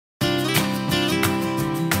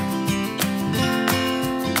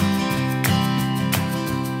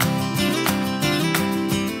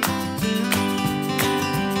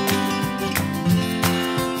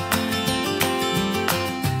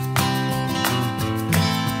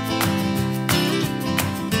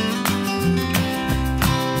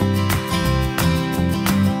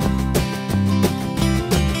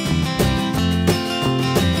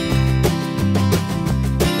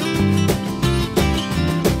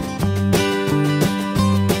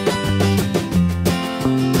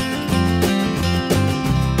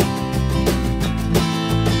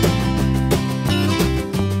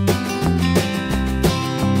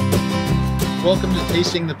welcome to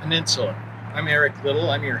Tasting the Peninsula. I'm Eric Little,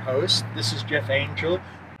 I'm your host. This is Jeff Angel.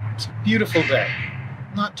 It's a beautiful day.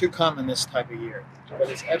 Not too common this time of year, but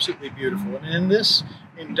it's absolutely beautiful. And in this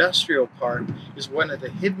industrial park is one of the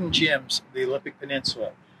hidden gems of the Olympic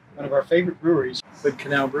Peninsula. One of our favorite breweries, Hood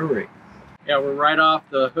Canal Brewery. Yeah, we're right off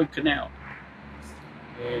the Hood Canal.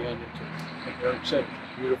 And like Eric said,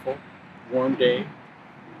 beautiful, warm day.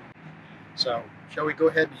 So, shall we go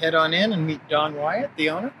ahead and head on in and meet Don Wyatt, the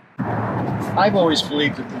owner? I've always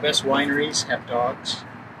believed that the best wineries have dogs.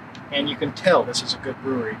 And you can tell this is a good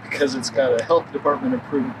brewery because it's got a health department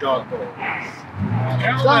approved dog bowl.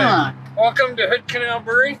 Don, welcome to Hood Canal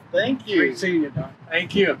Brewery. Thank you. Great seeing you, Don.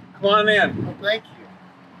 Thank you. Come on in. Well, thank you.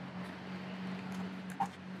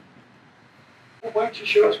 Well, why don't you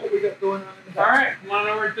show us what we got going on in the back? All right, come on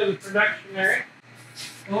over to the production area.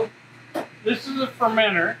 Well, this is a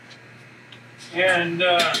fermenter, and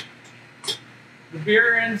the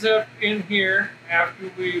beer ends up in here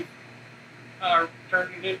after we've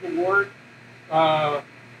turned it into wort.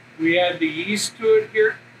 We add the yeast to it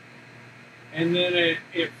here, and then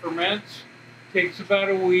it ferments. Takes about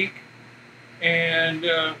a week, and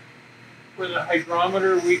with a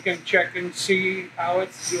hydrometer we can check and see how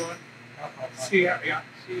it's doing. See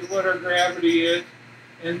what our gravity is,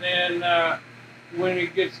 and then when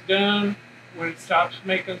it gets done, when it stops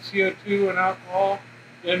making CO2 and alcohol,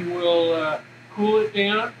 then we'll cool it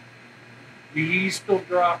down. The yeast will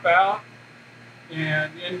drop out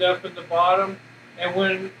and end up in the bottom. And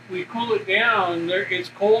when we cool it down, it's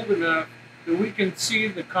cold enough that we can see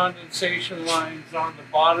the condensation lines on the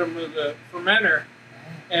bottom of the fermenter,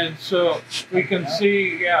 and so we can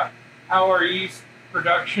see how our yeast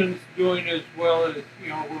production's doing as well as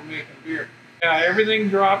we're making beer. Yeah, everything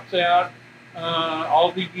drops out,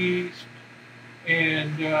 all the yeast,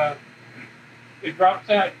 and it drops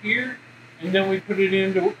out here, and then we put it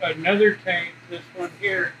into another tank. This one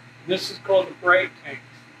here, this is called the bright tank,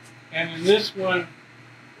 and in this one,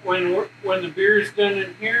 when the beer is done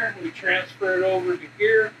in here, we transfer it over to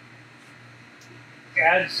here,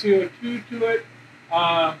 add CO2 to it.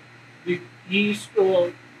 The yeast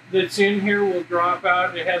that's in here will drop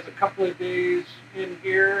out. It has a couple of days in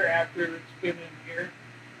here after it's been in here,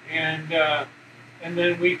 and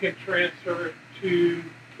then we can transfer it to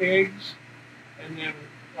kegs, and then,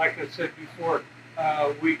 like I said before,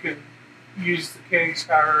 we can use the kegs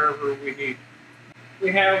however we need.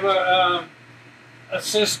 We have a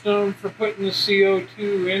system for putting the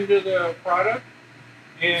CO2 into the product,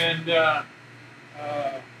 and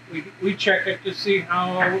we check it to see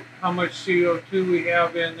how much CO2 we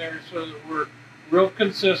have in there so that we're real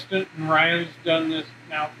consistent. And Ryan's done this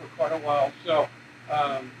now for quite a while, so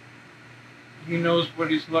he knows what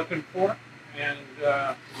he's looking for, and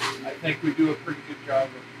I think we do a pretty good job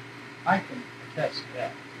of it. I can attest to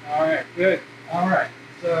that. All right, good. All right.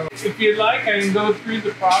 So, if you'd like, I can go through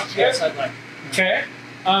the process. yes, I'd like to. Okay.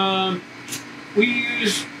 We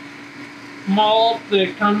use malt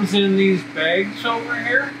that comes in these bags over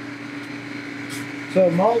here. So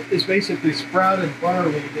malt is basically sprouted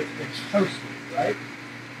barley that's been toasted, right?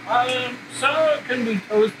 Some of it can be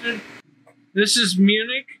toasted. This is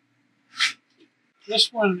Munich.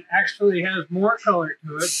 This one actually has more color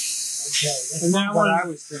to it. Okay, that's And that what one, I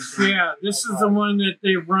was thinking. yeah, this is the one that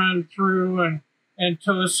they've run through and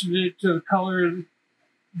toasted it to the color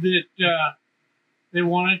that they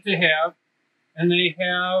want it to have. And they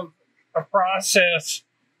have a process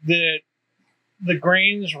that the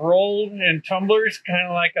grains rolled in tumblers, kind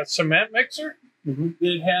of like a cement mixer.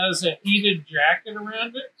 That has a heated jacket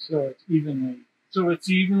around it, So it's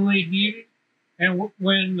evenly heated. And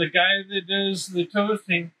when the guy that does the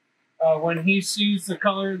toasting, when he sees the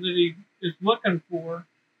color that he is looking for,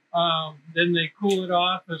 then they cool it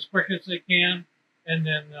off as quick as they can, and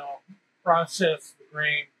then they'll process the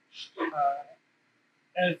grain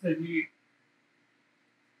as they need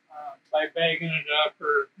by bagging it up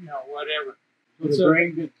or whatever. So the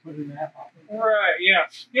grain gets put in that hopper. Right, yeah.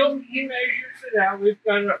 He measures it out. We've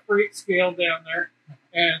got a freight scale down there,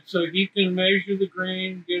 and so he can measure the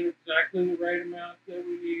grain, get exactly the right amount that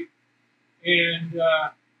we need, and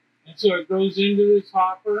so it goes into this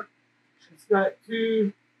hopper. It's got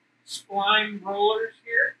two spline rollers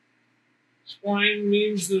here. Spline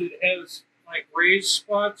means that it has like raised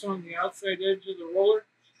spots on the outside edge of the roller,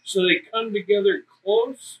 so they come together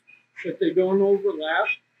close, but they don't overlap.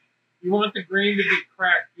 You want the grain to be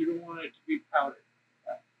cracked. You don't want it to be powdered.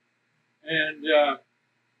 And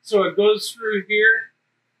so it goes through here.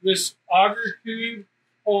 This auger tube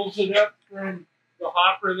pulls it up from the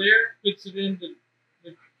hopper there, puts it into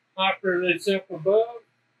the hopper that's up above.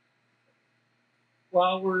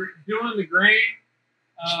 While we're doing the grain,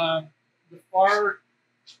 the far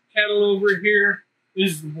kettle over here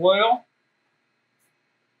is the boil.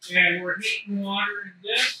 And we're heating water in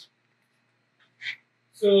this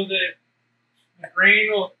so that the grain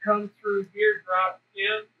will come through here, drop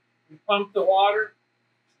in, and pump the water.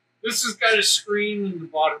 This has got a screen in the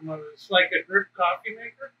bottom of it. It's like a drip coffee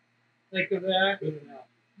maker. Think of that.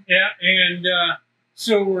 Yeah, and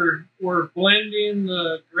so we're blending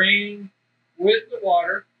the grain with the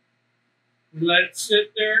water. We let it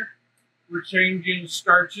sit there. We're changing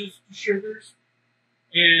starches to sugars,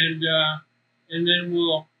 and then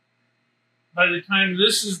we'll. By the time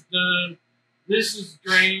this is done, this is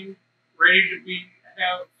drained, ready to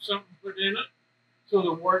have something put in it, so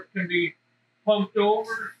the wort can be pumped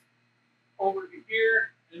over to here,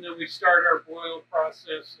 and then we start our boil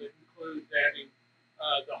process that includes adding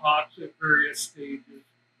the hops at various stages,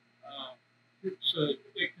 so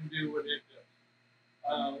it can do what it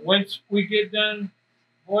does. Once we get done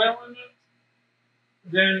boiling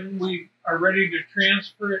it, then we are ready to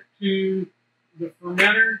transfer it to the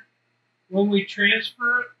fermenter. When we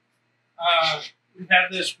transfer it, we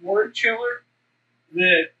have this wort chiller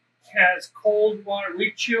that has cold water.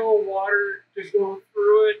 We chill water to go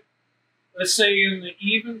through it. Let's say in the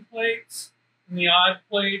even plates, in the odd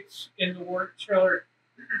plates, in the wort chiller,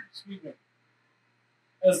 excuse me,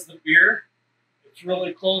 as the beer. It's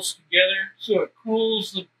really close together, so it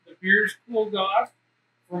cools, the beer's cooled off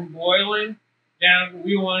from boiling down.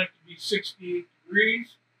 We want it to be 68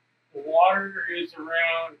 degrees. The water is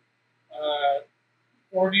around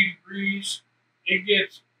 40 degrees. It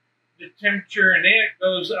gets the temperature in it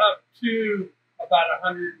goes up to about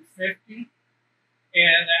 150.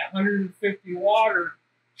 And that 150 water,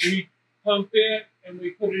 we pump it and we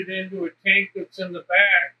put it into a tank that's in the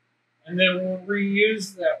back. And then we'll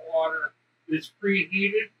reuse that water. It's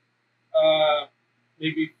preheated,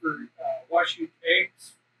 maybe for washing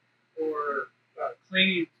tanks or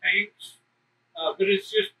cleaning tanks. But it's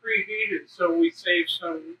just preheated, so we save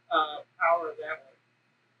some power that way.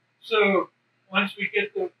 So once we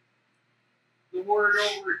get the wort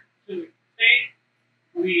over to the tank,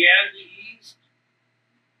 we add the yeast,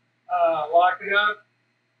 lock it up,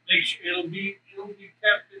 make sure it'll be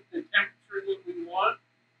kept at the temperature that we want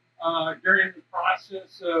during the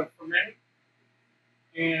process of fermenting,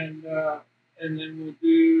 and then we'll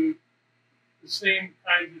do the same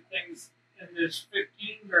kinds of things in this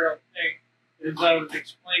 15-barrel tank as I was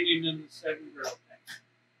explaining in the 7-barrel tank.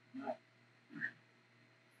 Nice.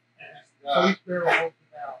 And, So each barrel holds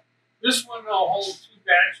about. this one will hold 2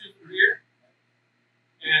 batches of beer,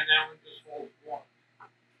 and that one just holds 1.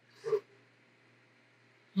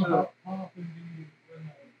 So how often do you run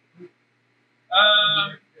the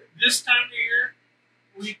This time of year,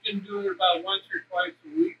 we can do it about once or twice a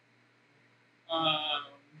week.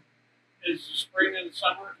 As the spring and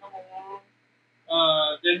summer come along,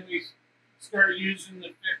 then we start using the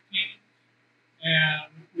 15,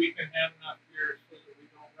 and we can have enough beer so that we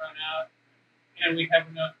don't run out, and we have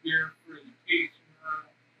enough beer for the tasting room,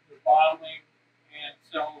 the bottling, and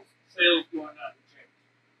sales going on the chain.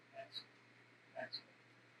 That's it.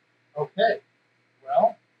 Okay.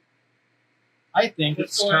 Well, I think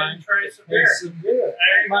Let's it's go ahead time and try to some beer. taste some beer.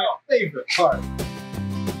 There you My go. favorite part.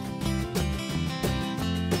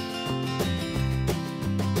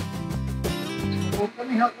 Well, tell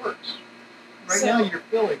me how it works. Right now you're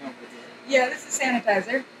filling over here. Yeah, this is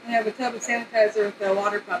sanitizer. We have a tub of sanitizer with a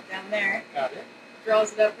water pump down there. Got it.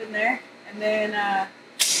 Draws it up in there. And then we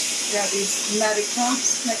have these pneumatic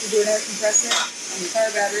pumps connected to an air compressor and the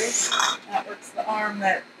car batteries. That works the arm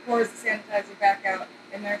that pours the sanitizer back out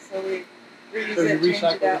in there, so we reuse So you it, change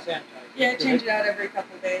recycle it the out. sanitizer. Yeah, change it out every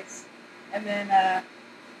couple of days. And then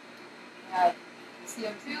have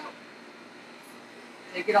CO2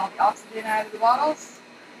 to get all the oxygen out of the bottles.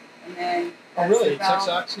 And then Oh, that's really? the It takes valve.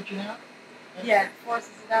 oxygen out? Yeah, it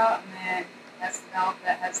forces it out, and then that's the valve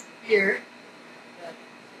that has the beer. The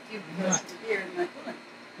tube goes to the beer and the coolant.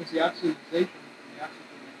 Because the oxidization from the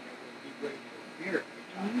oxygen will degrade the beer.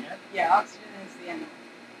 Yeah? Yeah, oxygen is the end.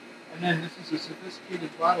 And then this is a sophisticated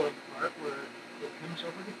bottling part where it comes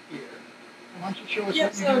over to here. Why don't you show us Yeah,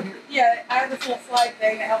 what you so do here? yeah, I have this little slide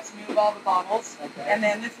thing that helps move all the bottles. Okay. And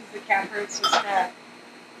then this is the capper. It's just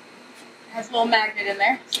has a little magnet in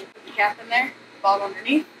there. So you put the cap in there, the bottle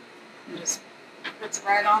underneath, and just puts it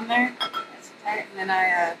right on there. That's tight. And then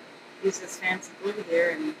I use this fancy glue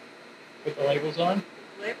here and Put the labels on? put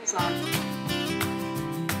the labels on.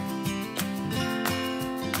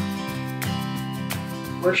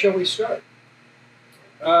 Where shall we start?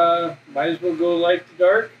 Might as well go light to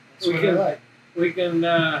dark. That's what I like. We can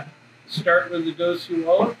start with the Dosu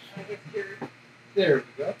Oaks. I get your There we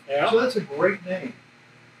go. Yeah. So that's a great name.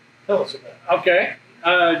 Tell us about it. Okay.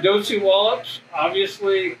 Dosey Wallops,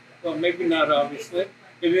 obviously, well, maybe not obviously.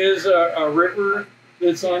 It is a river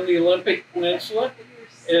that's on the Olympic Peninsula.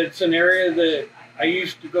 It's an area that I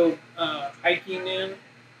used to go hiking in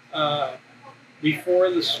before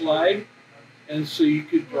the slide. And so you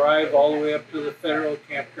could drive all the way up to the federal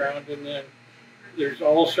campground, and then there's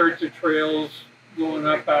all sorts of trails going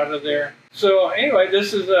up out of there. So anyway,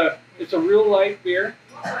 it's a real light beer.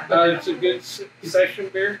 It's a good session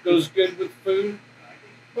beer. Goes good with food.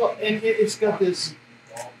 Well, and it's got this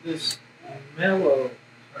mellow,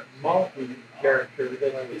 malty character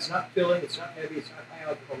that it's not filling, it's not heavy, it's not high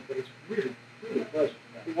alcohol, but it's really, really pleasant.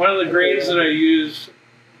 One of the grains that I use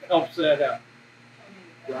helps that out.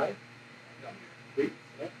 Right? No. Wheat?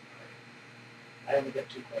 No. I only got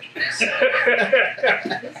 2 questions.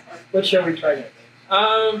 What shall we try next?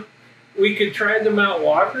 We could try the Mount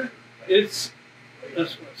Walker. It's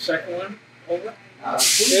this one, second one over.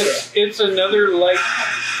 It's another light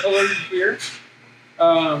colored beer.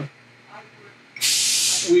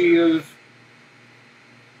 We have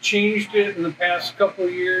changed it in the past couple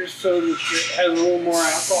of years so that it has a little more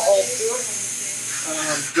alcohol to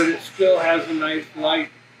it, but it still has a nice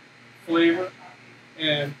light flavor,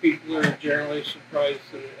 and people are generally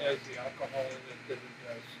surprised that it has the alcohol in it that it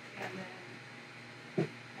does.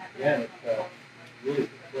 Yeah, it's really good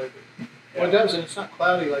flavor. Well, it does, and it's not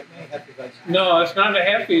cloudy like many Hefeweizen. No, it's not a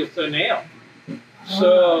Hefty, it's an ale.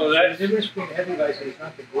 So that's the difference between Hefeweizen is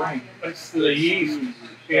not the grain. It's the yeast.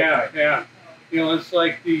 Yeah, yeah. You know, it's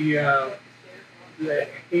like the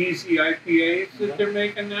hazy IPAs that they're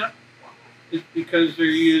making now. It's because they're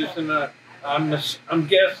using I'm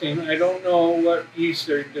guessing, I don't know what yeast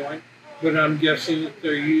they're doing, but I'm guessing that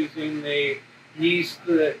they're using a yeast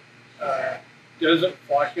that doesn't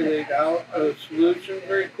flocculate out a solution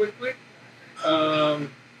very quickly. And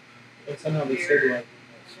somehow they stabilize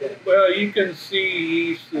it. Well, you can see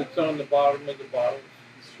yeast that's on the bottom of the bottles.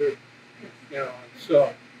 It's true. You know,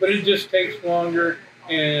 so, but it just takes longer,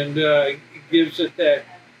 and it gives it that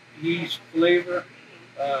yeast flavor.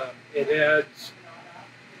 It adds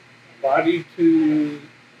body to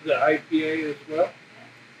the IPA as well.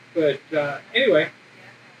 But anyway,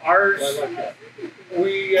 ours, I like that.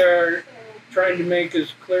 we are trying to make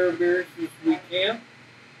as clear beers as we can,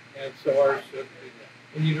 and so ours should be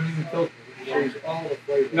that. And you don't even filter it. You use all the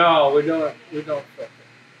flavor. No, we don't filter.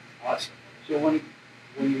 Awesome. So when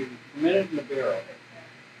you ferment it in the barrel,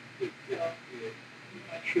 it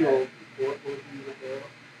chilled before it goes into the barrel?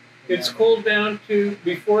 It's cooled down to,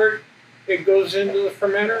 before it goes into the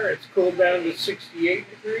fermenter, it's cooled down to 68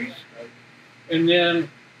 degrees. And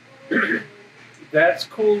then that's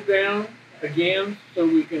cooled down again so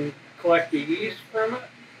we can collect the yeast from it.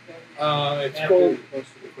 It's cold.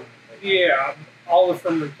 Yeah, all the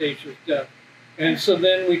fermentation is done. And so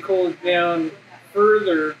then we cool it down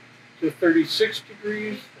further to 36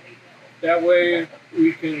 degrees. That way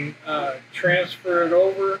we can transfer it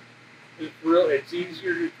over. It's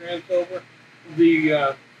easier to transfer over.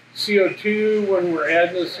 The CO2, when we're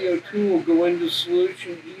adding the CO2, will go into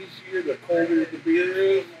solution easier the colder the beer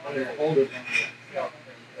is.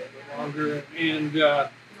 Longer.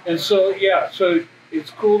 And so, yeah, so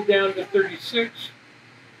it's cooled down to 36.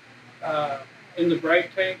 In the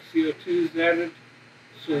bright tank, CO2 is added.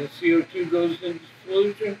 So the CO2 goes into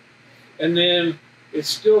solution. And then it's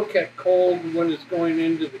still kept cold when it's going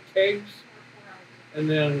into the kegs. And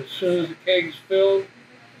then as soon as the keg's filled,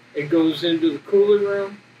 it goes into the cooler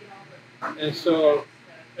room. And so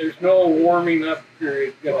there's no warming up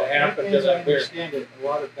period going to happen to that beer. I understand it. A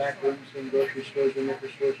lot of back rooms in grocery stores and liquor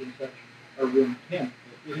stores and such are room temp.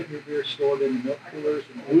 Isn't your beer stored in milk coolers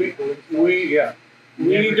and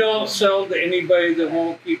We don't sell to anybody that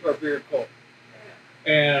won't keep our beer cold.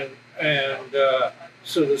 And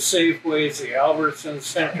so the Safeways, the Albertsons,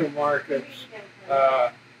 Central Markets,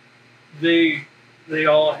 they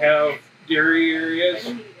all have dairy areas,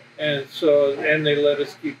 and they let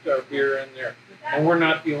us keep our beer in there. And we're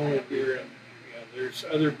not the only beer in there. You know, there's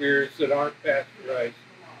other beers that aren't pasteurized,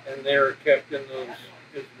 and they're kept in those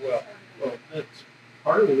as well. Well, that's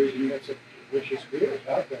part of the reason you have such delicious beers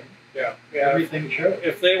out there. Yeah. Everything shows.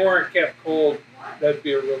 If they weren't kept cold, that'd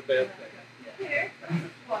be a real bad thing.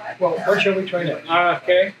 Well, what shall we try next?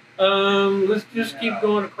 Okay. Let's just keep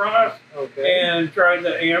going across and try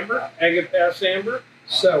the amber, Agapass amber.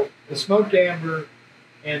 So the smoked amber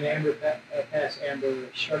and the amber pass amber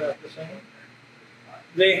start out the same.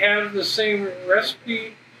 They have the same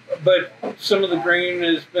recipe, but some of the grain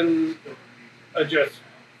has been adjusted.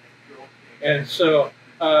 And so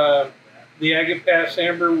the Agapass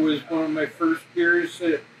amber was one of my first beers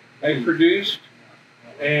that I produced,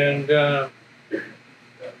 and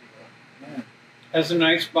Has a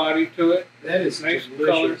nice body to it. That is Nice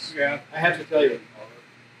delicious. color. Yeah. I have to tell you,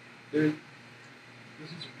 this is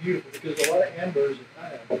beautiful because a lot of ambers are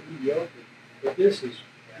kind of mediocre, but this is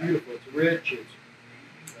beautiful. It's rich. It's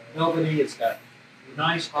velvety. It's got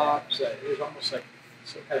nice hops. There's almost like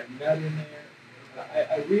some kind of nut in there.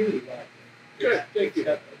 I really like it. Good. Thank you. It's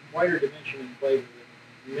got a wider dimension and flavor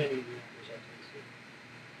than many of the ambers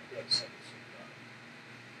I tasted.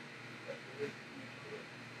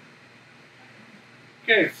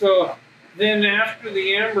 Okay, so then after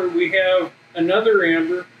the amber, we have another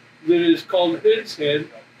amber that is called Hood's Head.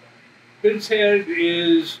 Hood's Head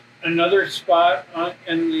is another spot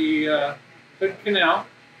in the Hood Canal.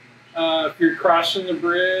 If you're crossing the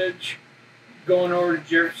bridge, going over to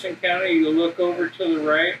Jefferson County, you look over to the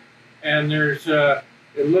right, and there's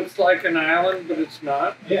it looks like an island, but it's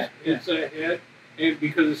not. Yeah, It's a head,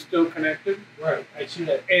 because it's still connected. Right, I see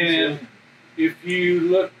that. And if you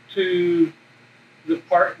look to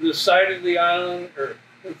the side of the island, or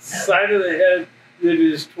the side of the head that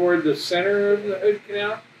is toward the center of the Hood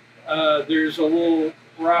Canal, there's a little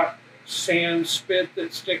rock sand spit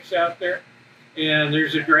that sticks out there, and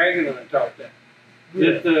there's a dragon on top of that.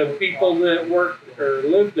 That the people that work or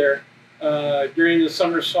live there during the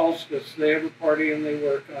summer solstice, they have a party and they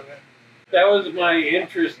work on it. That was my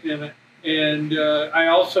interest in it, and I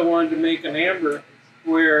also wanted to make an amber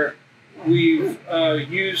where we've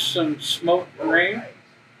used some smoked grain,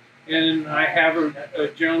 and I have a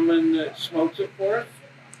gentleman that smokes it for us,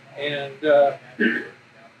 and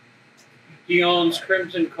he owns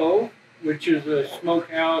Crimson Cove, which is a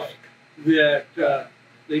smokehouse that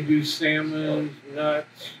they do salmons,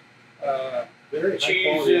 nuts, Very high quality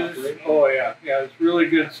cheeses. operation. Oh yeah, it's really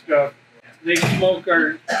good stuff. They smoke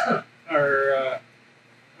our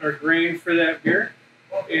grain for that beer,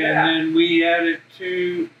 and then we add it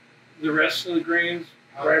to the rest of the grains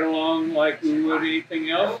right along like we would anything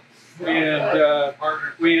else, and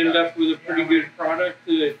we end up with a pretty good product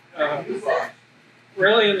that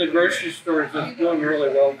really in the grocery stores is doing really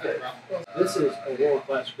well for us. This is a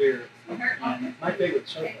world-class beer, and my favorite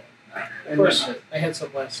so far. Of course, I had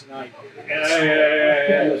some last night.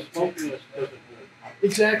 Yeah. The smokiness doesn't work.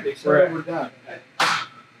 Exactly, so Right. overdone.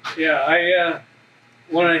 Yeah,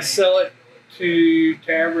 when I sell it to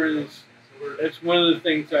taverns, that's one of the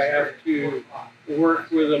things I have to work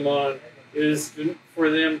with them on, is for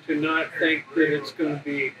them to not think that it's going to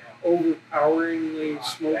be overpoweringly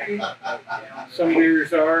smoky. Some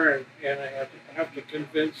beers are, and I have to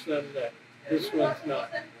convince them that this one's not.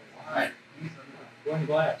 One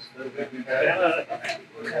glass. That'll be good.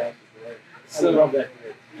 I So, love that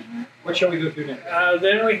beer. What shall we go to next?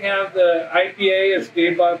 then we have the IPA, it's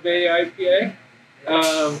Daybog Bay IPA.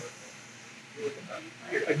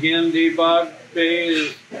 Again, Daybog Bay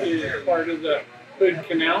is part of the Hood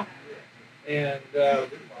Canal, and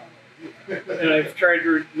I've tried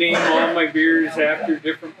to name all my beers after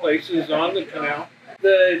different places on the canal.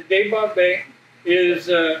 The Daybog Bay is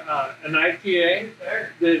an IPA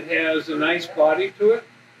that has a nice body to it.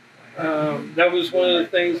 That was one of the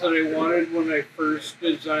things that I wanted when I first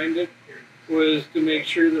designed it, was to make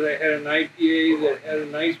sure that I had an IPA that had a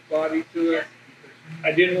nice body to it.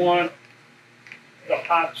 I didn't want the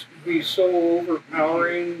hops to be so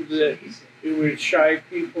overpowering that it would shy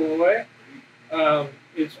people away.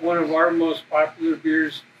 It's one of our most popular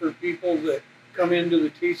beers for people that come into the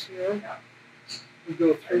tasting room. We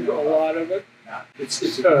go through a lot of it. It's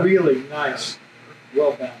a really nice,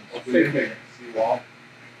 well-balanced beer.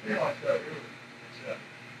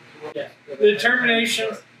 The termination,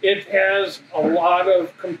 it has a lot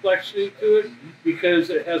of complexity to it because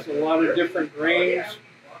it has a lot of different grains.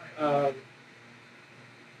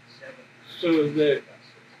 So that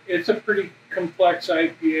it's a pretty complex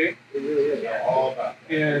IPA. It really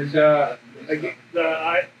is. And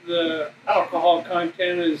the alcohol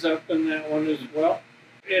content is up in that one as well.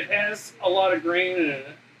 It has a lot of grain in it,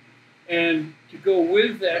 and to go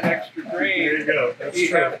with that extra grain,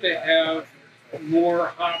 you have to have more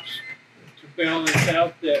hops to balance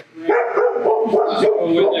out that grain, to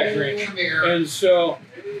go with that grain. And so,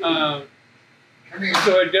 so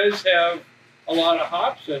it does have a lot of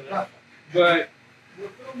hops in it, but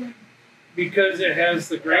because it has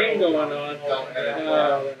the grain going on,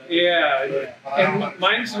 and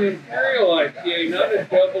mine's an Imperial IPA, not a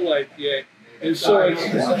double IPA. And so it's, a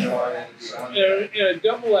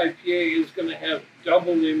double IPA is going to have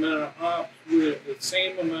double the amount of hops with the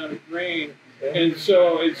same amount of grain, and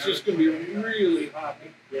so it's just going to be really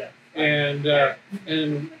hoppy. And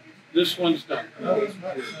this one's not.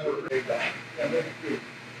 Beautiful.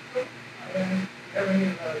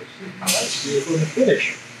 The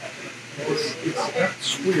finish. It's not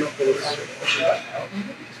sweet, but it's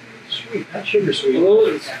sweet, not sugar sweet. Well,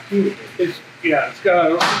 It's cute. it's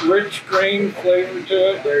got a rich grain flavor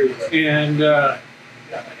to it, There you go.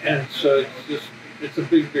 and so it's a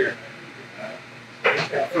big beer.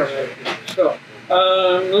 So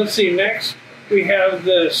let's see. Next we have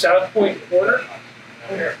the South Point Porter.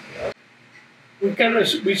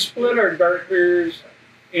 We split our dark beers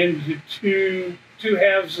into two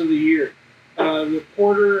halves of the year. The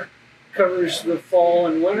porter covers the fall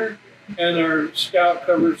and winter, and our stout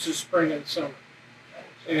covers the spring and summer.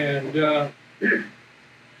 And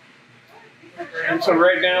so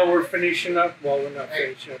right now we're finishing up. Well, we're not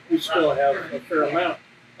finishing up. We still have a fair amount,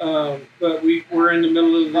 but we're in the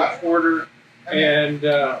middle of the porter, and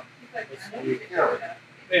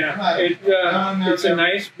it's a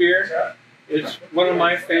nice beer. It's one of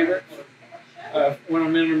my favorites. When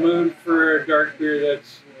I'm in the mood for a dark beer,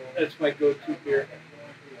 that's my go-to beer.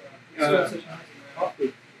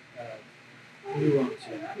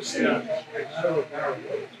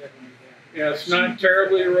 Yeah, it's not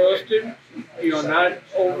terribly roasted. Not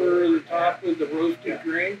over the top with the roasted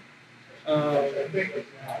grain.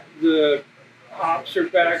 The hops are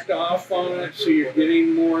backed off on it, so you're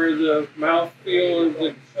getting more of the mouthfeel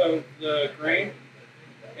of the grain,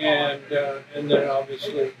 and then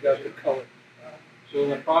obviously you've got the color. So in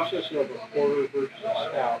the process of a porter versus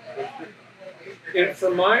stout, And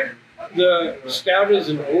for mine, the stout is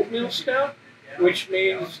an oatmeal stout, which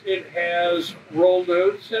means it has rolled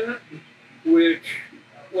oats in it. Which,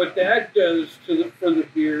 what that does for the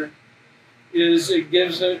beer is it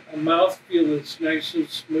gives it a mouthfeel that's nice and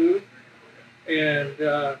smooth, and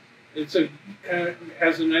it's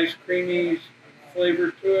has a nice creamy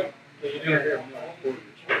flavor to it.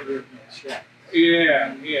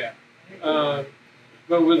 Yeah.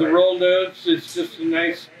 But with the rolled oats, it's just a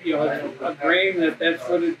nice, a grain that's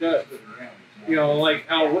what it does. Like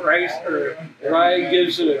how rice or rye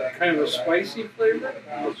gives it a kind of a spicy flavor,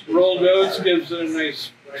 rolled oats gives it a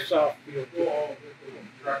nice soft feel.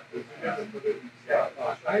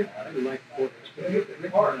 I like porters.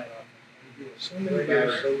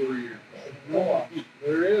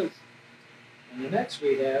 There is. And the next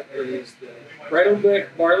we have is the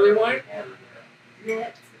Bridlebeck barley wine.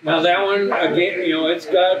 Now that one again,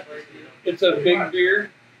 it's a big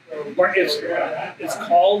beer. It's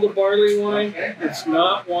called a barley wine. It's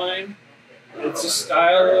not wine. It's a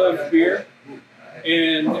style of beer,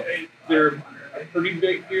 and they're a pretty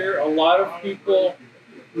big beer. A lot of people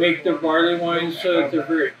make their barley wines so that they're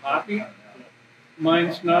very hoppy.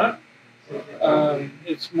 Mine's not.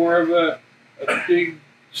 It's more of a big,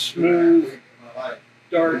 smooth,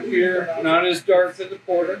 dark beer. Not as dark as the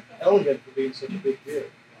porter. elegant for being such a big beer.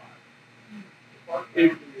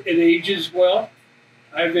 It ages well.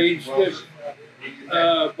 I've aged it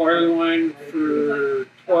barley wine for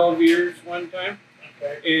 12 years one time,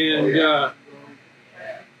 and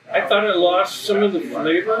I thought it lost some of the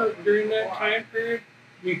flavor during that time period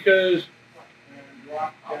because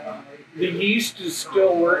the yeast is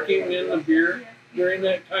still working in the beer during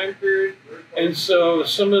that time period, and so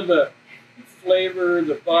some of the flavor,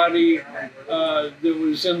 the body that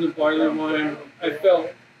was in the barley wine, I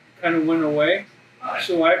felt kind of went away.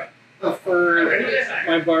 So I prefer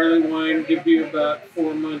my barley wine to be about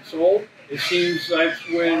 4 months old. It seems that's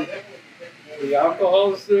when the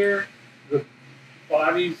alcohol's there, the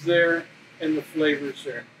body's there, and the flavor's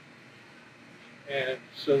there. And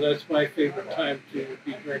so that's my favorite time to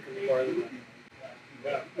be drinking the barley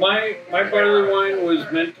wine. My barley wine was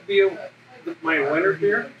meant to be my winter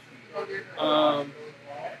beer.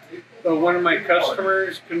 But one of my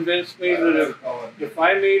customers convinced me that if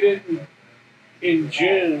I made it in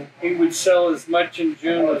June, he would sell as much in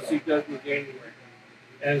June as he does in January.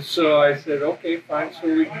 And so I said, okay, fine.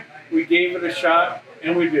 So we gave it a shot,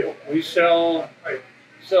 and we do. We sell it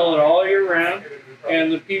all year round,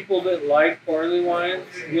 and the people that like barley wines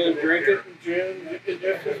will drink it in June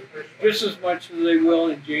just as much as they will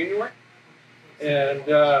in January. And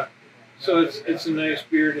so it's a nice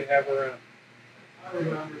beer to have around. I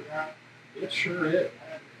remember that. It sure is.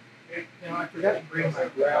 I forgot to bring my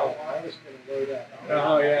growler. I was going to load up.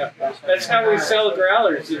 Oh, yeah. That's how we sell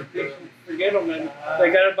growlers. If people forget them, and they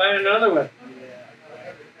got to buy another one.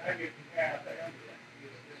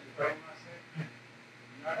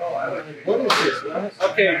 What is this?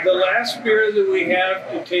 Okay, the last beer that we have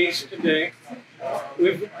to taste today,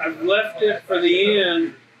 I've left it for the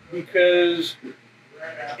end because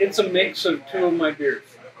it's a mix of two of my beers.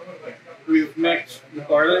 We've mixed the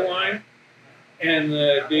barley wine and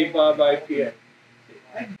the Dave Bob IPA.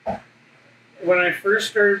 When I first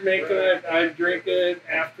started making it, I'd drink it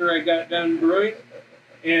after I got done brewing,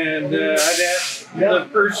 and I'd ask the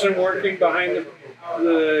person working behind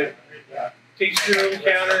the tasting room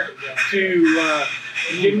counter to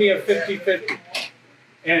give me a 50-50.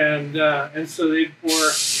 And so they'd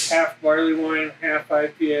pour half barley wine, half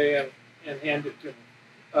IPA, and hand it to me.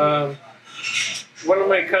 One of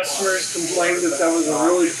my customers complained that was a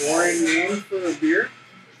really boring name for a beer.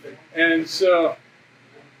 And so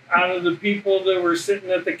out of the people that were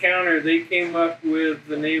sitting at the counter, they came up with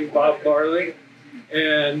the name Bob Barley.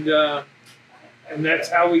 And that's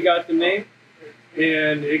how we got the name.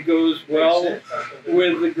 And it goes well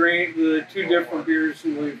with the two different beers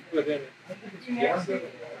that we've put in it. I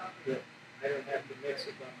don't have to mix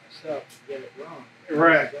it by myself to get it wrong.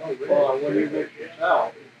 Right. Well, when you mix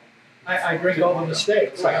yourself, I drink all the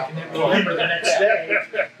mistakes. I can never remember the next day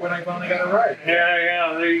when I finally got it right.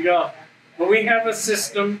 Yeah, there you go. But we have a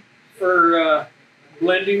system for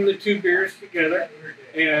blending the two beers together,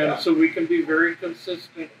 and so we can be very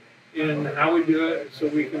consistent in how we do it, so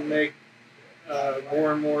we can make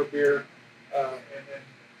more and more beer.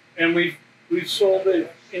 And we've sold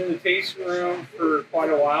it in the tasting room for quite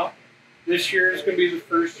a while. This year is going to be the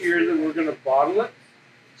first year that we're going to bottle it.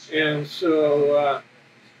 And so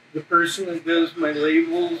the person that does my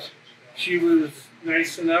labels, she was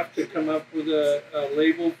nice enough to come up with a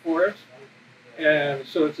label for us. And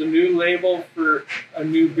so it's a new label for a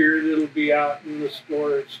new beer that'll be out in the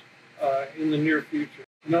stores in the near future.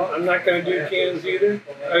 No, I'm not going to do cans either.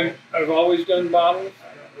 I've always done bottles,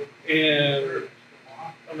 and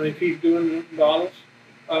I'm going to keep doing bottles.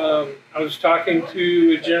 I was talking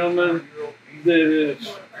to a gentleman that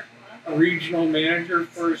is a regional manager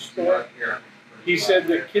for a store. He said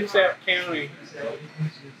that Kitsap County,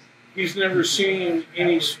 he's never seen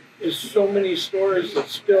so many stores that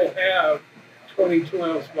still have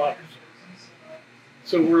 22-ounce bottles.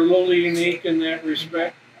 So we're a little unique in that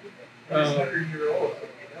respect.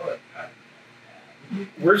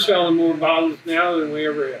 We're selling more bottles now than we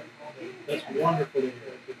ever have. That's wonderful.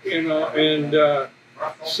 You know, and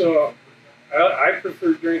so I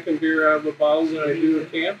prefer drinking beer out of a bottle than I do a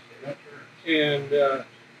can. And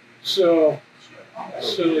so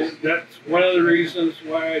that's one of the reasons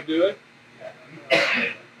why I do it.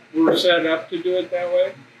 We're set up to do it that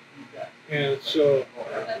way. And so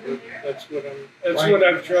that's what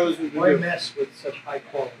I've chosen to do. Why mess with such high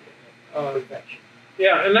quality perfection?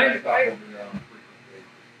 Yeah, and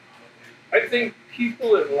I think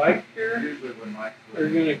people that like beer are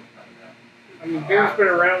gonna. I mean, beer's been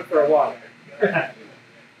around for a while.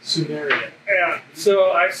 Sumeria. Yeah,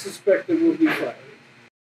 so I suspect it will be fun.